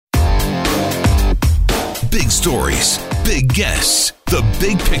stories, big guests, the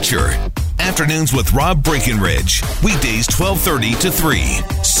big picture. Afternoons with Rob Breckenridge. Weekdays 1230 to 3,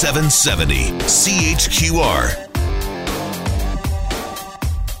 770 CHQR.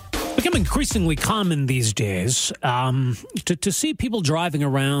 Becoming increasingly common these days to see people driving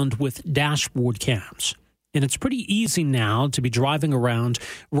around with dashboard cams. And it's pretty easy now to be driving around,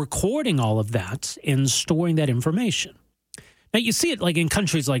 recording all of that and storing that information. Now, you see it like in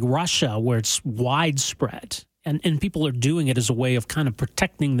countries like Russia where it's widespread. And people are doing it as a way of kind of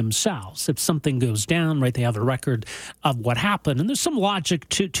protecting themselves. If something goes down, right, they have a record of what happened. And there's some logic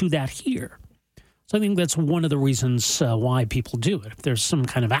to that here. So I think that's one of the reasons why people do it. If there's some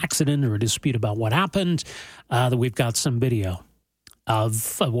kind of accident or a dispute about what happened, that we've got some video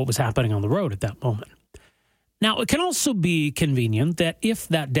of what was happening on the road at that moment. Now, it can also be convenient that if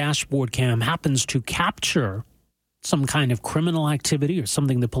that dashboard cam happens to capture some kind of criminal activity or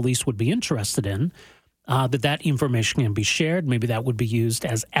something the police would be interested in, that information can be shared. Maybe that would be used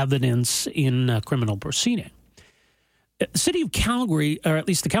as evidence in a criminal proceeding. The city of Calgary, or at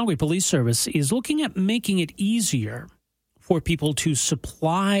least the Calgary Police Service, is looking at making it easier for people to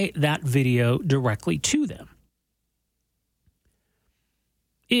supply that video directly to them.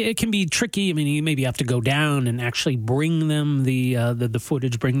 It can be tricky. I mean, you maybe have to go down and actually bring them the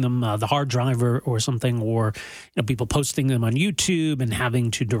footage, bring them the hard drive or something, or people posting them on YouTube and having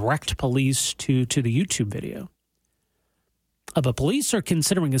to direct police to the YouTube video. But police are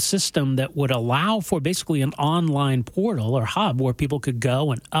considering a system that would allow for basically an online portal or hub where people could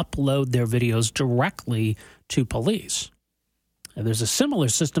go and upload their videos directly to police. And there's a similar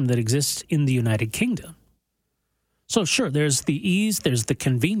system that exists in the United Kingdom. So sure, there's the ease, there's the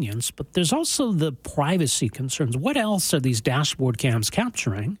convenience, but there's also the privacy concerns. What else are these dashboard cams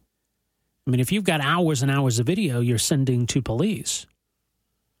capturing? I mean, if you've got hours and hours of video you're sending to police,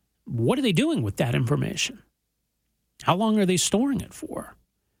 what are they doing with that information? How long are they storing it for?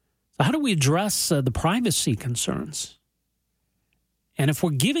 So how do we address the privacy concerns? And if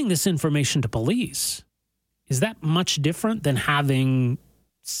we're giving this information to police, is that much different than having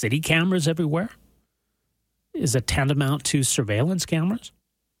city cameras everywhere? Is it tantamount to surveillance cameras?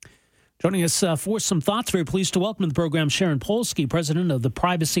 Joining us for some thoughts, very pleased to welcome to the program Sharon Polsky, president of the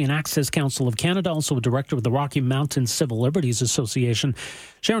Privacy and Access Council of Canada, also a director of the Rocky Mountain Civil Liberties Association.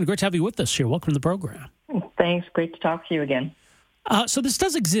 Sharon, great to have you with us here. Welcome to the program. Thanks. Great to talk to you again. So this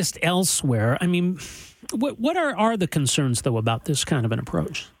does exist elsewhere. I mean, what are the concerns, though, about this kind of an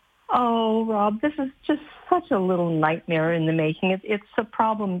approach? Oh, Rob, this is just such a little nightmare in the making. It's a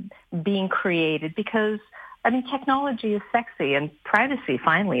problem being created because, I mean, technology is sexy and privacy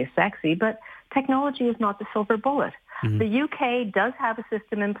finally is sexy, but technology is not the silver bullet. Mm-hmm. The UK does have a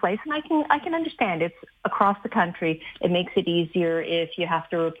system in place, and I can understand it's across the country. It makes it easier if you have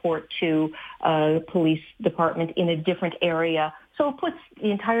to report to a police department in a different area. So it puts the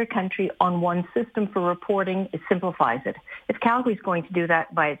entire country on one system for reporting. It simplifies it. If Calgary is going to do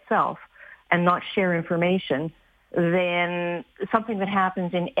that by itself and not share information, then something that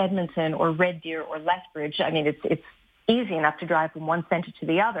happens in Edmonton or Red Deer or Lethbridge, I mean, it's easy enough to drive from one centre to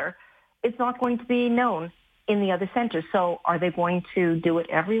the other. It's not going to be known in the other centres. So are they going to do it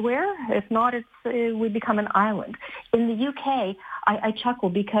everywhere? If not, we become an island. In the UK, I chuckle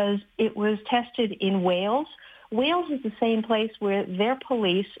because it was tested in Wales. Wales is the same place where their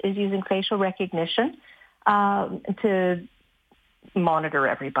police is using facial recognition to monitor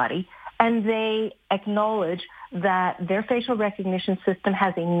everybody. And they acknowledge that their facial recognition system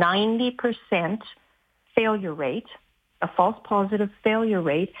has a 90% failure rate, a false positive failure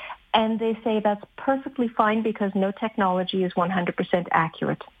rate, and they say that's perfectly fine because no technology is 100%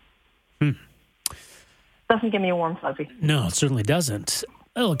 accurate. Doesn't give me a warm fuzzy. No, it certainly doesn't.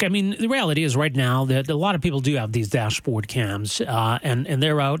 Look, I mean, the reality is right now that a lot of people do have these dashboard cams, and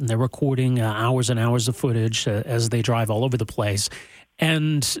they're out and they're recording hours and hours of footage as they drive all over the place.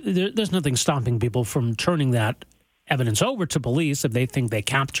 And there's nothing stopping people from turning that evidence over to police if they think they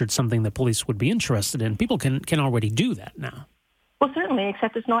captured something that police would be interested in. People can already do that now. Well, certainly,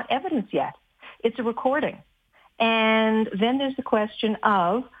 except it's not evidence yet. It's a recording. And then there's the question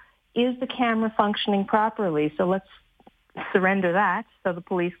of, is the camera functioning properly? So let's surrender that so the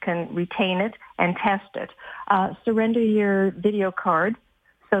police can retain it and test it. Surrender your video card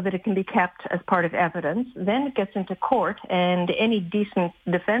so that it can be kept as part of evidence. Then it gets into court, and any decent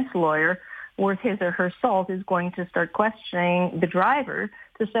defense lawyer worth his or her salt is going to start questioning the driver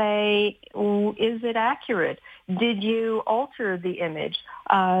to say, is it accurate? Did you alter the image?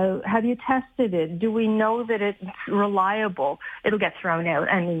 Have you tested it? Do we know that it's reliable? It'll get thrown out,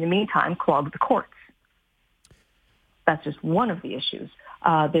 and in the meantime, clog the courts. That's just one of the issues.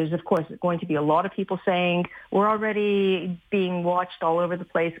 There's, of course, going to be a lot of people saying, we're already being watched all over the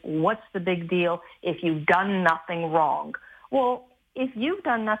place. What's the big deal if you've done nothing wrong? Well, if you've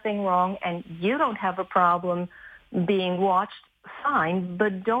done nothing wrong and you don't have a problem being watched, fine,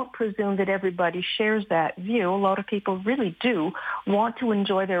 but don't presume that everybody shares that view. A lot of people really do want to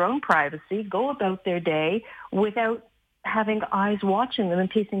enjoy their own privacy, go about their day without having eyes watching them and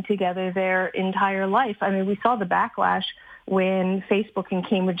piecing together their entire life. I mean, we saw the backlash when Facebook and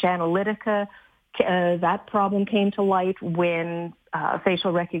Cambridge Analytica, that problem came to light, when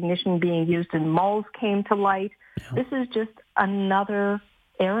facial recognition being used in malls came to light. Yeah. This is just another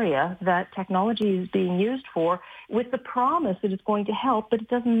area that technology is being used for with the promise that it's going to help, but it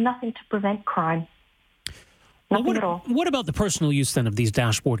does nothing to prevent crime. Nothing at all. What about the personal use then of these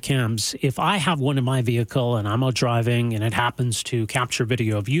dashboard cams? If I have one in my vehicle and I'm out driving and it happens to capture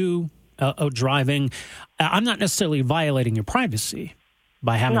video of you out driving, I'm not necessarily violating your privacy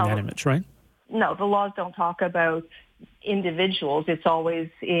by having that image, right? No, the laws don't talk about individuals. It's always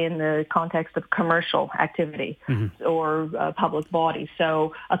in the context of commercial activity or public body.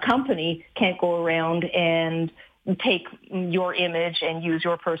 So a company can't go around and take your image and use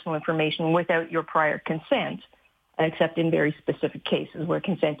your personal information without your prior consent, except in very specific cases where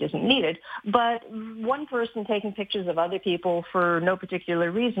consent isn't needed. But one person taking pictures of other people for no particular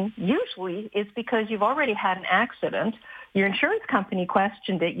reason, usually it's because you've already had an accident. Your insurance company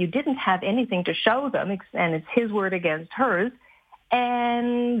questioned it. You didn't have anything to show them, and it's his word against hers.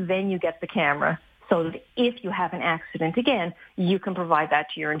 And then you get the camera so that if you have an accident again, you can provide that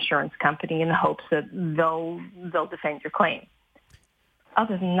to your insurance company in the hopes that they'll defend your claim.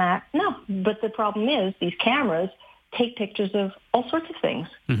 Other than that, no. But the problem is these cameras take pictures of all sorts of things,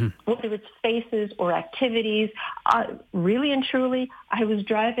 whether it's faces or activities. Really and truly, I was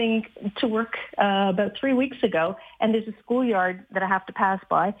driving to work about 3 weeks ago, and there's a schoolyard that I have to pass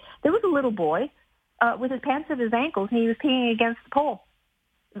by. There was a little boy with his pants at his ankles, and he was peeing against the pole.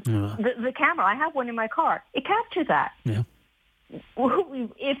 The camera, I have one in my car, it captured that. Yeah.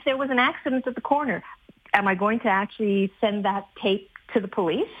 If there was an accident at the corner, am I going to actually send that tape to the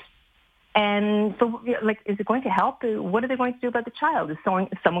police? And so, is it going to help? What are they going to do about the child? Is someone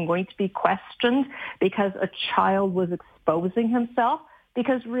going to be questioned because a child was exposing himself?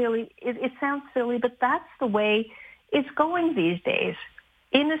 Because really, it sounds silly, but that's the way it's going these days.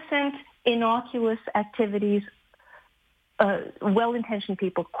 Innocent, innocuous activities, well-intentioned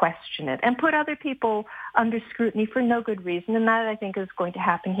people question it and put other people under scrutiny for no good reason. And that, I think, is going to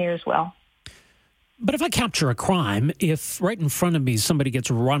happen here as well. But if I capture a crime, if right in front of me somebody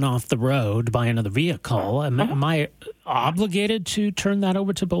gets run off the road by another vehicle, am I obligated to turn that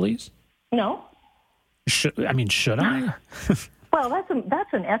over to police? No. Should I? Well,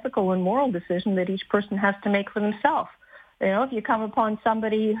 that's an ethical and moral decision that each person has to make for themselves. You know, if you come upon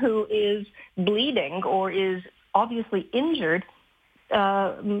somebody who is bleeding or is obviously injured,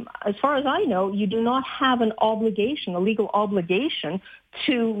 as far as I know, you do not have a legal obligation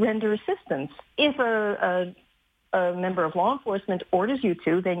to render assistance. If a member of law enforcement orders you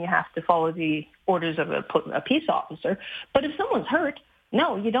to, then you have to follow the orders of a peace officer. But if someone's hurt,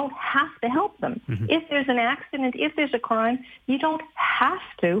 no, you don't have to help them. If there's an accident, if there's a crime, you don't have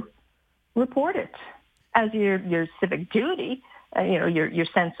to report it as your civic duty, your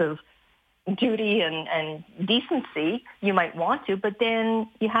sense of duty and decency. You might want to, but then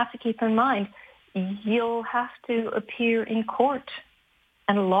you have to keep in mind you'll have to appear in court.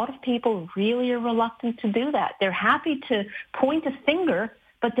 And a lot of people really are reluctant to do that. They're happy to point a finger,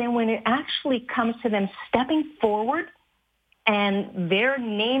 but then when it actually comes to them stepping forward and their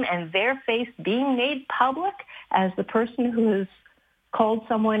name and their face being made public as the person who has called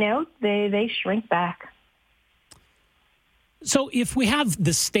someone out, they shrink back. So if we have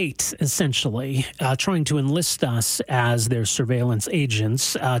the state essentially trying to enlist us as their surveillance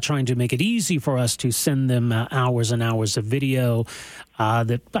agents, trying to make it easy for us to send them hours and hours of video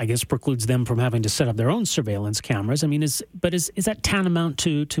that I guess precludes them from having to set up their own surveillance cameras. I mean, is that tantamount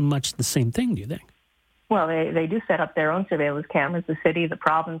to much the same thing, do you think? Well, they do set up their own surveillance cameras, the city, the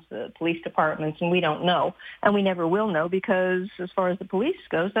province, the police departments, and we don't know. And we never will know because as far as the police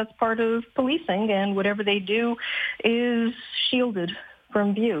goes, that's part of policing, and whatever they do is shielded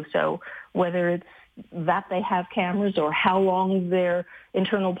from view. So whether it's that they have cameras or how long their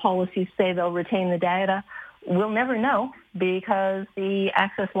internal policies say they'll retain the data, we'll never know because the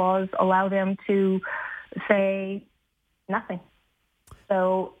access laws allow them to say nothing.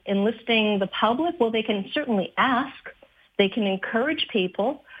 So enlisting the public, well, they can certainly ask. They can encourage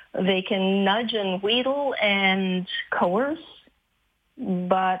people. They can nudge and wheedle and coerce.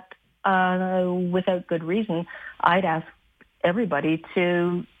 But without good reason, I'd ask everybody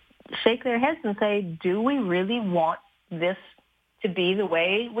to shake their heads and say, do we really want this to be the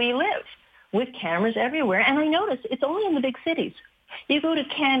way we live with cameras everywhere? And I notice it's only in the big cities. You go to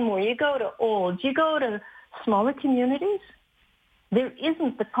Canmore, you go to Olds, you go to smaller communities, there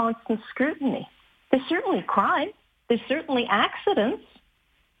isn't the constant scrutiny. There's certainly crime. There's certainly accidents,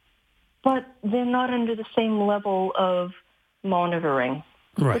 but they're not under the same level of monitoring.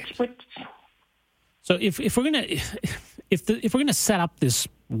 Right. So if we're gonna set up this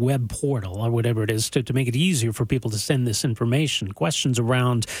web portal or whatever it is to make it easier for people to send this information, questions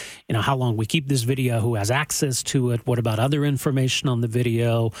around, how long we keep this video, who has access to it, what about other information on the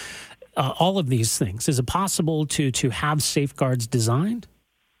video, all of these things. Is it possible to have safeguards designed?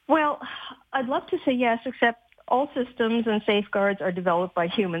 Well, I'd love to say yes, except all systems and safeguards are developed by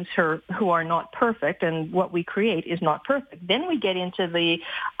humans who are not perfect, and what we create is not perfect. Then we get into the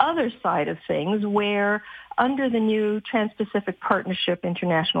other side of things where under the new Trans-Pacific Partnership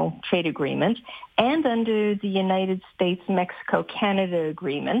International Trade Agreement and under the United States-Mexico-Canada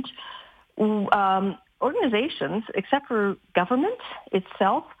Agreement, organizations, except for government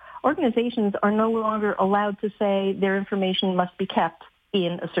itself, organizations are no longer allowed to say their information must be kept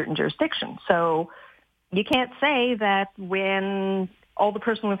in a certain jurisdiction. So you can't say that when all the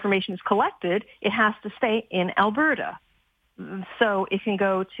personal information is collected, it has to stay in Alberta. So it can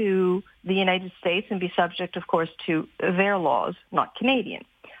go to the United States and be subject, of course, to their laws, not Canadian.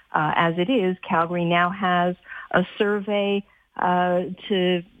 As it is, Calgary now has a survey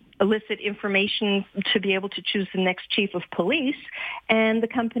to elicit information to be able to choose the next chief of police, and the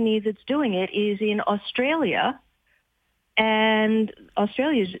company that's doing it is in Australia. And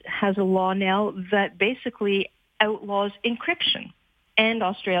Australia has a law now that basically outlaws encryption. And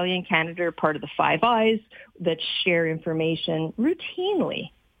Australia and Canada are part of the Five Eyes that share information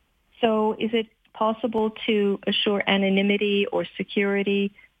routinely. So is it possible to assure anonymity or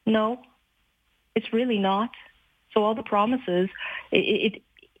security? No, it's really not. So all the promises, it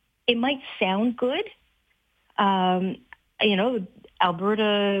might sound good.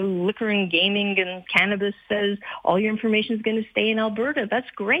 Alberta Liquor and Gaming and Cannabis says all your information is going to stay in Alberta. That's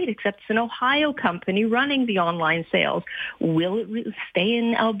great, except it's an Ohio company running the online sales. Will it stay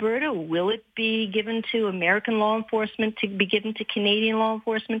in Alberta? Will it be given to American law enforcement to be given to Canadian law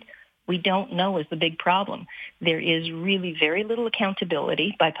enforcement? We don't know is the big problem. There is really very little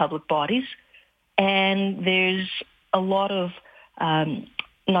accountability by public bodies, and there's a lot of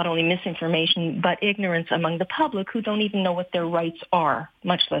not only misinformation, but ignorance among the public who don't even know what their rights are,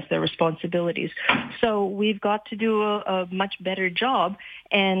 much less their responsibilities. So we've got to do a much better job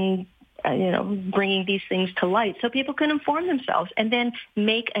and, bringing these things to light so people can inform themselves and then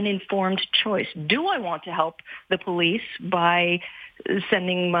make an informed choice. Do I want to help the police by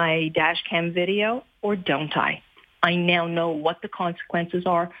sending my dash cam video, or don't I? I now know what the consequences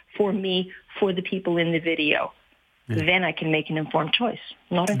are for me, for the people in the video. Yeah. Then I can make an informed choice.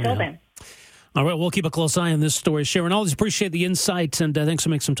 Not until then. All right, we'll keep a close eye on this story. Sharon, always appreciate the insight, and thanks for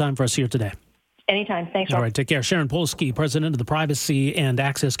making some time for us here today. Anytime. Thanks, Rob. All right, take care. Sharon Polsky, President of the Privacy and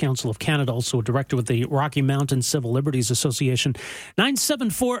Access Council of Canada, also a Director with the Rocky Mountain Civil Liberties Association.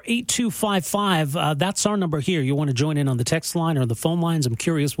 974-8255, that's our number here. You want to join in on the text line or the phone lines? I'm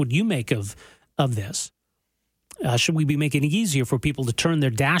curious what you make of this. Should we be making it easier for people to turn their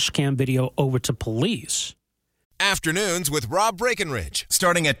dash cam video over to police? Afternoons with Rob Breckenridge,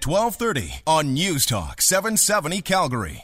 starting at 12:30 on News Talk 770 Calgary.